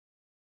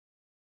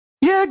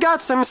You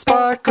got some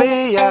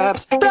sparkly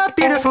abs, that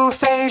beautiful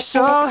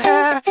facial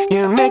hair.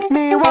 You make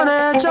me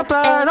wanna jump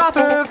right off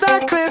of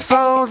that cliff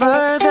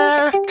over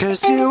there.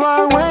 Cause you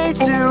are way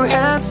too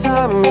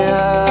handsome,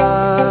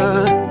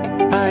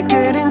 yeah. I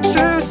get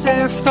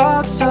intrusive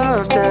thoughts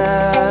of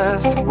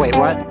death. Wait,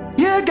 what?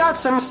 You got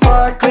some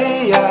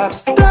sparkly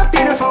abs, that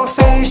beautiful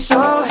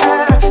facial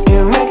hair.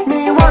 You make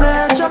me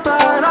wanna jump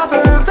right off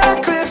of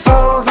that cliff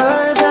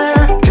over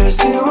there. Cause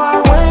you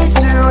are way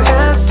too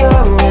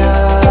handsome, yeah.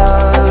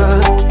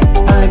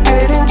 I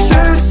get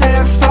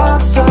intrusive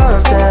thoughts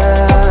of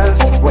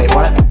death. Wait,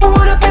 what? I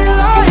wanna be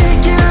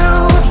like you,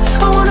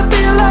 I wanna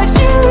be like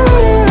you,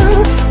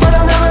 but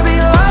I'll never be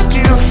like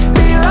you,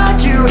 be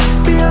like you,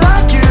 be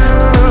like you.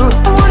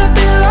 I wanna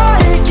be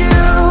like you,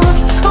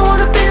 I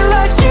wanna be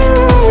like you,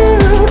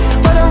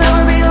 but I'll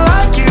never be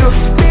like you,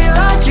 be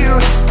like you,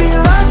 be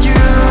like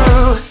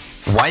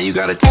you. Why you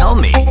gotta tell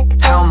me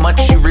how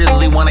much you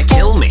really wanna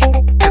kill me?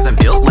 Cause I'm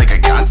built like a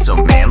god so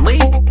manly?